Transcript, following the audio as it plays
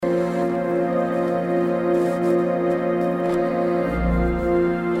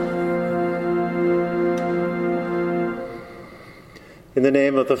In the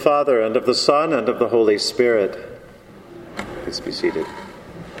name of the Father, and of the Son, and of the Holy Spirit. Please be seated.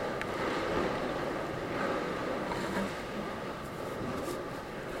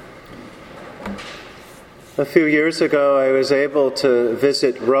 A few years ago, I was able to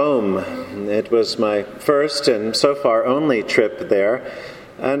visit Rome. It was my first and so far only trip there.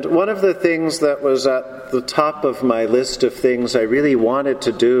 And one of the things that was at the top of my list of things I really wanted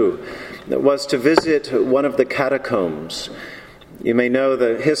to do was to visit one of the catacombs. You may know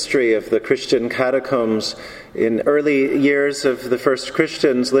the history of the Christian catacombs. In early years of the first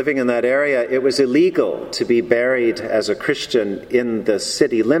Christians living in that area, it was illegal to be buried as a Christian in the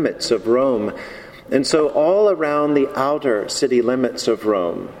city limits of Rome. And so all around the outer city limits of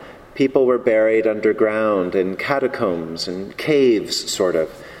Rome, people were buried underground in catacombs and caves, sort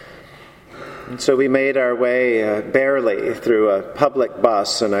of. And so we made our way barely through a public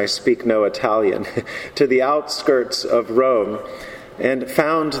bus, and I speak no Italian, to the outskirts of Rome, and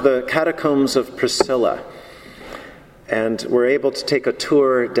found the catacombs of Priscilla, and were able to take a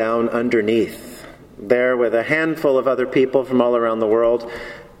tour down underneath, there with a handful of other people from all around the world,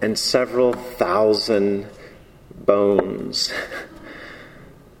 and several thousand bones.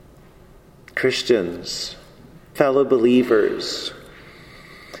 Christians, fellow believers.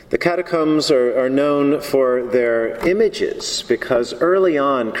 The catacombs are known for their images, because early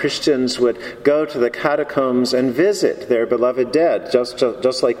on Christians would go to the catacombs and visit their beloved dead,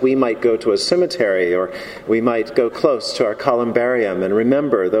 just like we might go to a cemetery, or we might go close to our columbarium and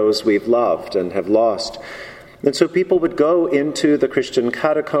remember those we've loved and have lost. And so people would go into the Christian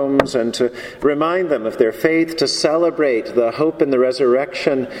catacombs and to remind them of their faith, to celebrate the hope in the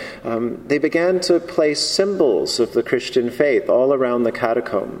resurrection. They began to place symbols of the Christian faith all around the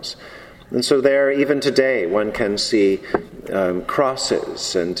catacombs. And so there, even today, one can see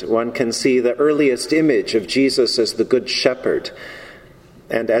crosses, and one can see the earliest image of Jesus as the Good Shepherd.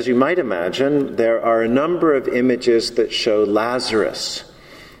 And as you might imagine, there are a number of images that show Lazarus.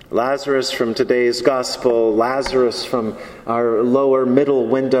 Lazarus from today's gospel, Lazarus from our lower middle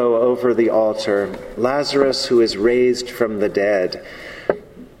window over the altar, Lazarus who is raised from the dead.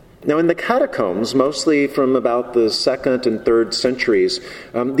 Now in the catacombs, mostly from about the 2nd and 3rd centuries,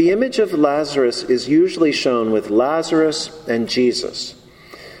 the image of Lazarus is usually shown with Lazarus and Jesus.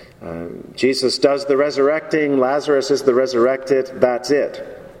 Jesus does the resurrecting, Lazarus is the resurrected, that's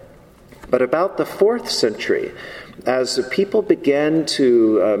it. But about the 4th century, as people began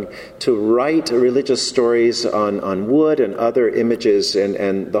to write religious stories on wood and other images,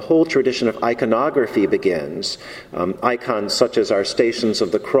 and the whole tradition of iconography begins, icons such as our Stations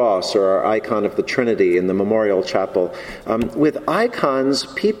of the Cross or our icon of the Trinity in the Memorial Chapel. With icons,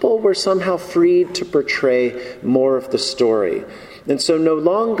 people were somehow freed to portray more of the story. And so no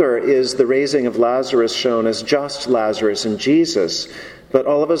longer is the raising of Lazarus shown as just Lazarus and Jesus, but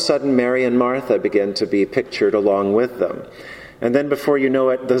all of a sudden, Mary and Martha begin to be pictured along with them. And then before you know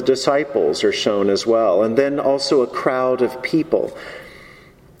it, the disciples are shown as well. And then also a crowd of people.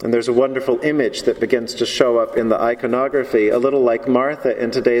 And there's a wonderful image that begins to show up in the iconography, a little like Martha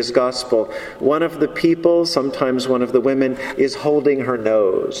in today's gospel. One of the people, sometimes one of the women, is holding her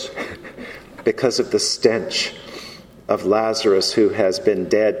nose because of the stench of Lazarus, who has been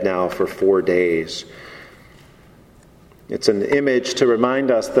dead now for 4 days. It's an image to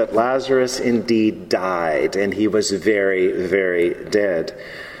remind us that Lazarus indeed died, and he was very, very dead.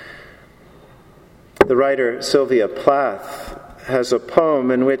 The writer Sylvia Plath has a poem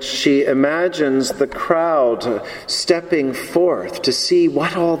in which she imagines the crowd stepping forth to see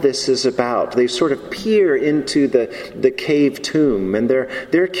what all this is about. They sort of peer into the cave tomb, and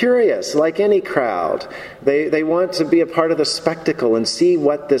they're curious, like any crowd. They want to be a part of the spectacle and see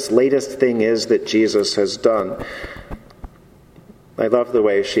what this latest thing is that Jesus has done. I love the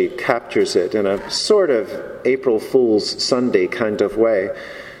way she captures it in a sort of April Fool's Sunday kind of way.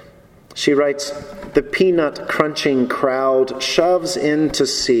 She writes, "The peanut-crunching crowd shoves in to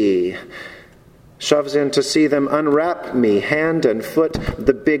see them unwrap me hand and foot,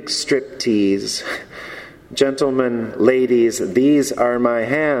 the big striptease. Gentlemen, ladies, these are my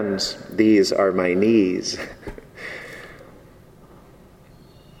hands, these are my knees."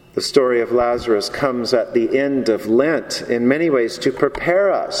 The story of Lazarus comes at the end of Lent in many ways to prepare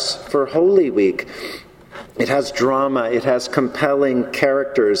us for Holy Week. It has drama, it has compelling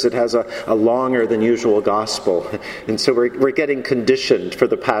characters, it has a longer than usual gospel. And so we're getting conditioned for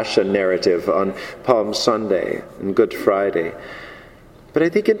the Passion narrative on Palm Sunday and Good Friday. But I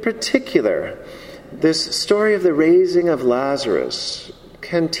think in particular, this story of the raising of Lazarus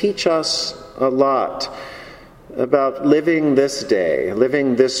can teach us a lot about living this day,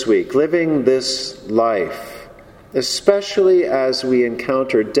 living this week, living this life especially as we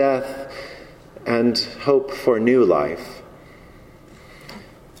encounter death and hope for new life.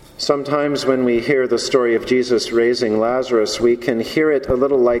 Sometimes when we hear the story of Jesus raising Lazarus, we can hear it a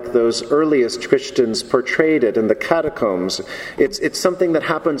little like those earliest Christians portrayed it in the catacombs. It's something that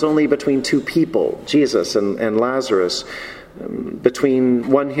happens only between two people, Jesus and Lazarus, between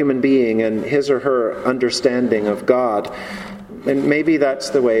one human being and his or her understanding of God. And maybe that's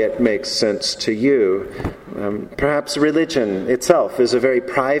the way it makes sense to you. Perhaps religion itself is a very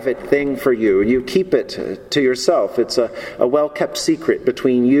private thing for you. You keep it to yourself. It's a well-kept secret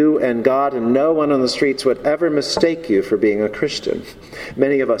between you and God, and no one on the streets would ever mistake you for being a Christian.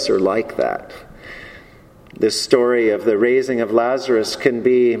 Many of us are like that. This story of the raising of Lazarus can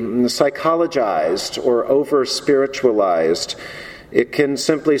be psychologized or over-spiritualized. It can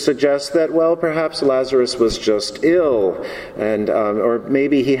simply suggest that, well, perhaps Lazarus was just ill, and or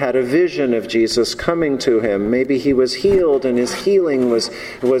maybe he had a vision of Jesus coming to him. Maybe he was healed, and his healing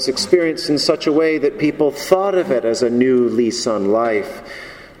was experienced in such a way that people thought of it as a new lease on life.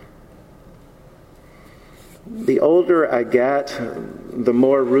 The older I get, the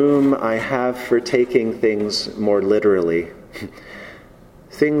more room I have for taking things more literally.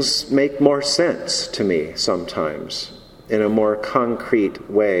 Things make more sense to me sometimes, in a more concrete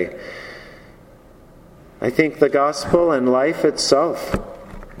way. I think the gospel and life itself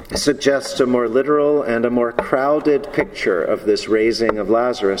suggest a more literal and a more crowded picture of this raising of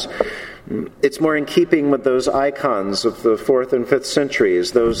Lazarus. It's more in keeping with those icons of the 4th and 5th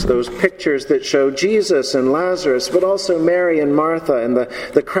centuries, those pictures that show Jesus and Lazarus, but also Mary and Martha and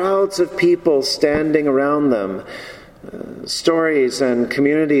the crowds of people standing around them. Stories and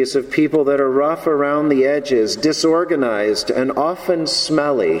communities of people that are rough around the edges, disorganized, and often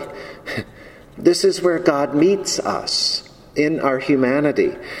smelly. This is where God meets us in our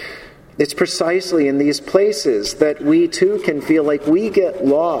humanity. It's precisely in these places that we too can feel like we get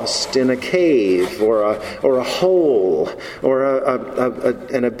lost in a cave or a hole or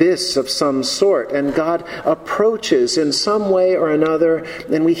an abyss of some sort, and God approaches in some way or another,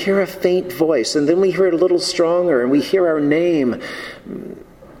 and we hear a faint voice, and then we hear it a little stronger, and we hear our name.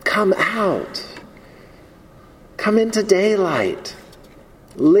 Come out. Come into daylight.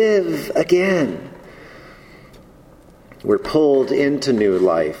 Live again. We're pulled into new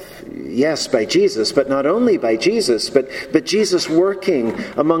life. Yes, by Jesus, but not only by Jesus, but Jesus working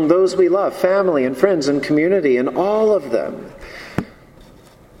among those we love, family and friends and community, and all of them.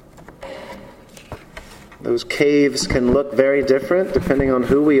 Those caves can look very different depending on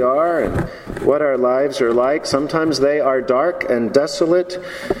who we are and what our lives are like. Sometimes they are dark and desolate.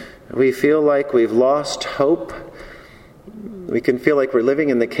 We feel like we've lost hope. We can feel like we're living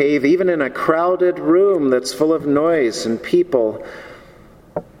in the cave, even in a crowded room that's full of noise and people.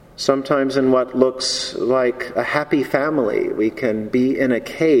 Sometimes in what looks like a happy family, we can be in a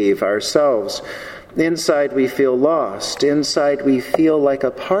cave ourselves. Inside we feel lost. Inside we feel like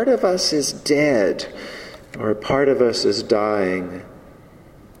a part of us is dead, or a part of us is dying.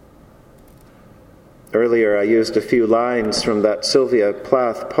 Earlier I used a few lines from that Sylvia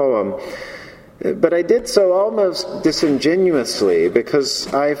Plath poem, but I did so almost disingenuously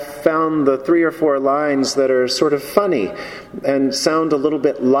because I found the 3 or 4 lines that are sort of funny and sound a little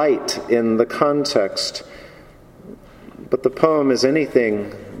bit light in the context. But the poem is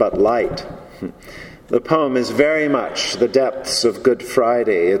anything but light. The poem is very much the depths of Good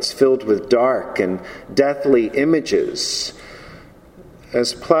Friday. It's filled with dark and deathly images.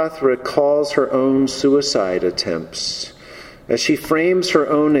 As Plath recalls her own suicide attempts, as she frames her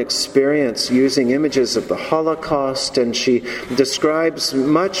own experience using images of the Holocaust, and she describes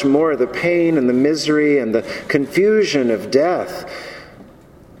much more the pain and the misery and the confusion of death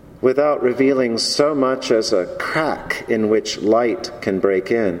without revealing so much as a crack in which light can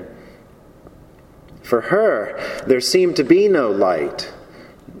break in. For her, there seemed to be no light,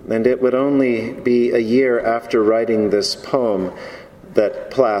 and it would only be a year after writing this poem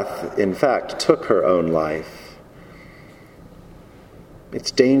that Plath, in fact, took her own life.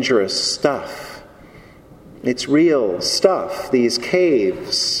 It's dangerous stuff. It's real stuff, these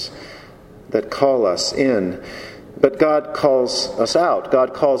caves that call us in. But God calls us out.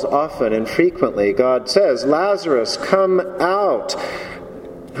 God calls often and frequently. God says, Lazarus, come out.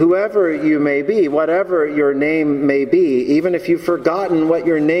 Whoever you may be, whatever your name may be, even if you've forgotten what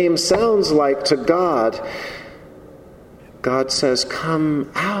your name sounds like to God, God says,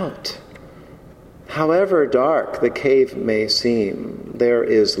 come out. However dark the cave may seem, there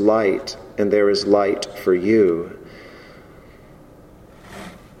is light, and there is light for you.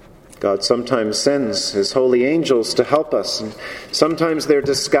 God sometimes sends his holy angels to help us. And sometimes they're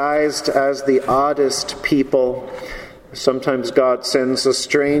disguised as the oddest people. Sometimes God sends a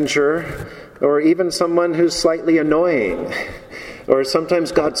stranger, or even someone who's slightly annoying. Or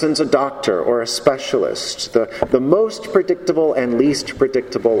sometimes God sends a doctor or a specialist, the most predictable and least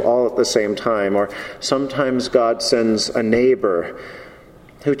predictable all at the same time. Or sometimes God sends a neighbor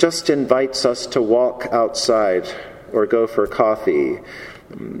who just invites us to walk outside or go for coffee.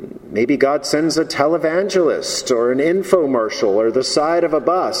 Maybe God sends a televangelist or an infomercial or the side of a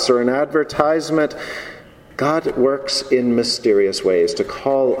bus or an advertisement. God works in mysterious ways to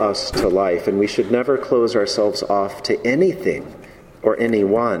call us to life, and we should never close ourselves off to anything or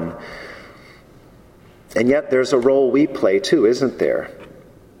anyone. And yet there's a role we play too, isn't there?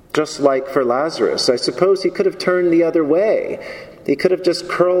 Just like for Lazarus, I suppose he could have turned the other way. He could have just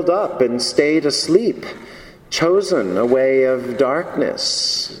curled up and stayed asleep, chosen a way of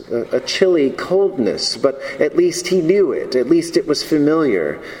darkness, a chilly coldness, but at least he knew it. At least it was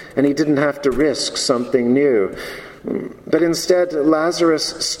familiar, and he didn't have to risk something new. But instead, Lazarus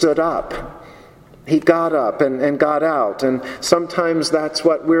stood up. He got up and got out, and sometimes that's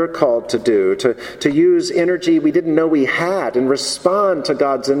what we're called to do, to use energy we didn't know we had and respond to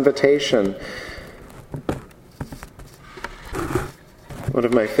God's invitation. One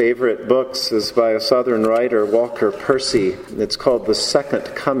of my favorite books is by a Southern writer, Walker Percy. It's called The Second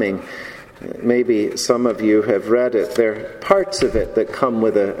Coming. Maybe some of you have read it. There are parts of it that come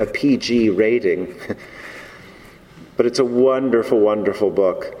with a PG rating. But it's a wonderful, wonderful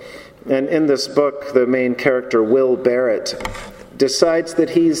book. And in this book, the main character, Will Barrett, decides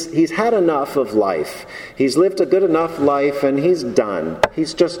that he's had enough of life. He's lived a good enough life, and he's done.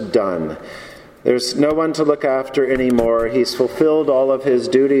 He's just done. There's no one to look after anymore. He's fulfilled all of his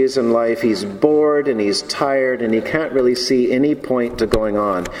duties in life. He's bored and he's tired and he can't really see any point to going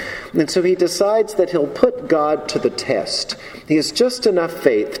on. And so he decides that he'll put God to the test. He has just enough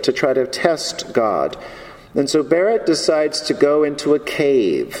faith to try to test God. And so Barrett decides to go into a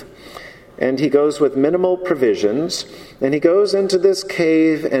cave. And he goes with minimal provisions. And he goes into this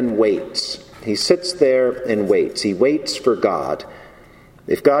cave and waits. He sits there and waits. He waits for God.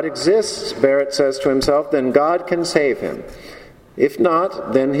 If God exists, Barrett says to himself, then God can save him. If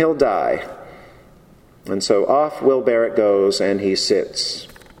not, then he'll die. And so off Will Barrett goes, and he sits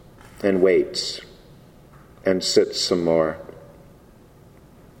and waits and sits some more.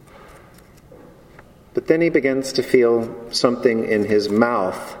 But then he begins to feel something in his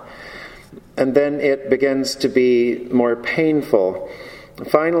mouth, and then it begins to be more painful.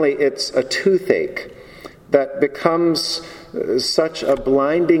 Finally, it's a toothache that becomes such a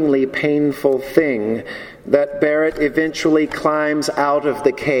blindingly painful thing that Barrett eventually climbs out of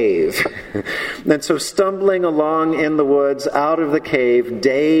the cave. And so stumbling along in the woods out of the cave,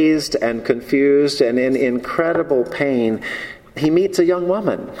 dazed and confused and in incredible pain, he meets a young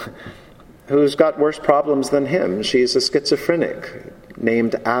woman who's got worse problems than him. She's a schizophrenic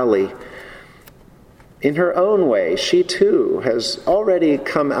named Allie. In her own way, she too has already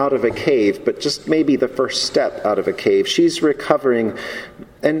come out of a cave, but just maybe the first step out of a cave. She's recovering,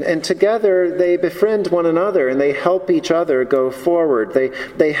 and together they befriend one another and they help each other go forward.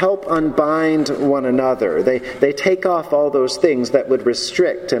 They help unbind one another. They take off all those things that would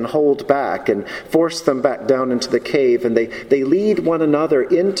restrict and hold back and force them back down into the cave, and they lead one another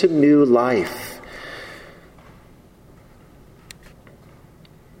into new life.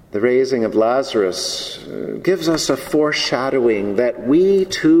 The raising of Lazarus gives us a foreshadowing that we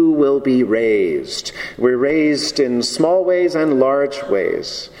too will be raised. We're raised in small ways and large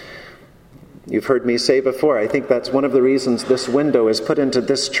ways. You've heard me say before, I think that's one of the reasons this window is put into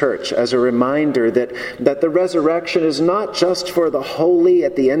this church as a reminder that the resurrection is not just for the holy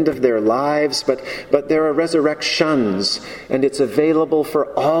at the end of their lives, but there are resurrections, and it's available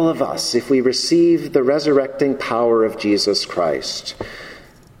for all of us if we receive the resurrecting power of Jesus Christ.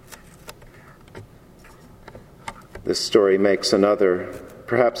 This story makes another,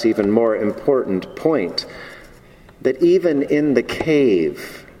 perhaps even more important point, that even in the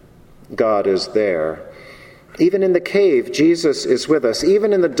cave, God is there. Even in the cave, Jesus is with us.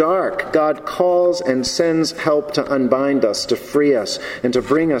 Even in the dark, God calls and sends help to unbind us, to free us, and to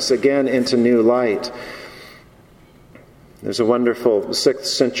bring us again into new light. There's a wonderful 6th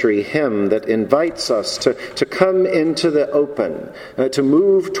century hymn that invites us to come into the open, to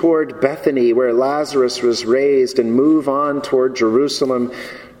move toward Bethany where Lazarus was raised and move on toward Jerusalem.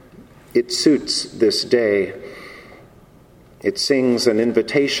 It suits this day. It sings an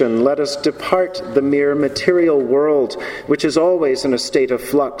invitation, let us depart the mere material world, which is always in a state of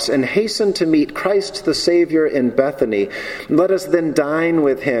flux, and hasten to meet Christ the Savior in Bethany. Let us then dine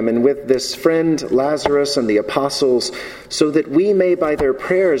with him and with this friend Lazarus and the apostles, so that we may by their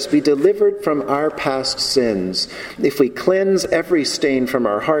prayers be delivered from our past sins. If we cleanse every stain from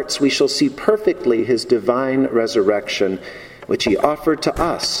our hearts, we shall see perfectly his divine resurrection, which he offered to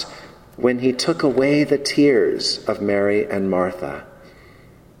us when he took away the tears of Mary and Martha.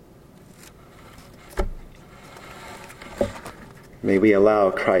 May we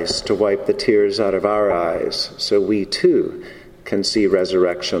allow Christ to wipe the tears out of our eyes so we too can see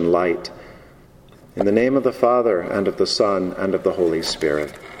resurrection light. In the name of the Father, and of the Son, and of the Holy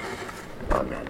Spirit. Amen.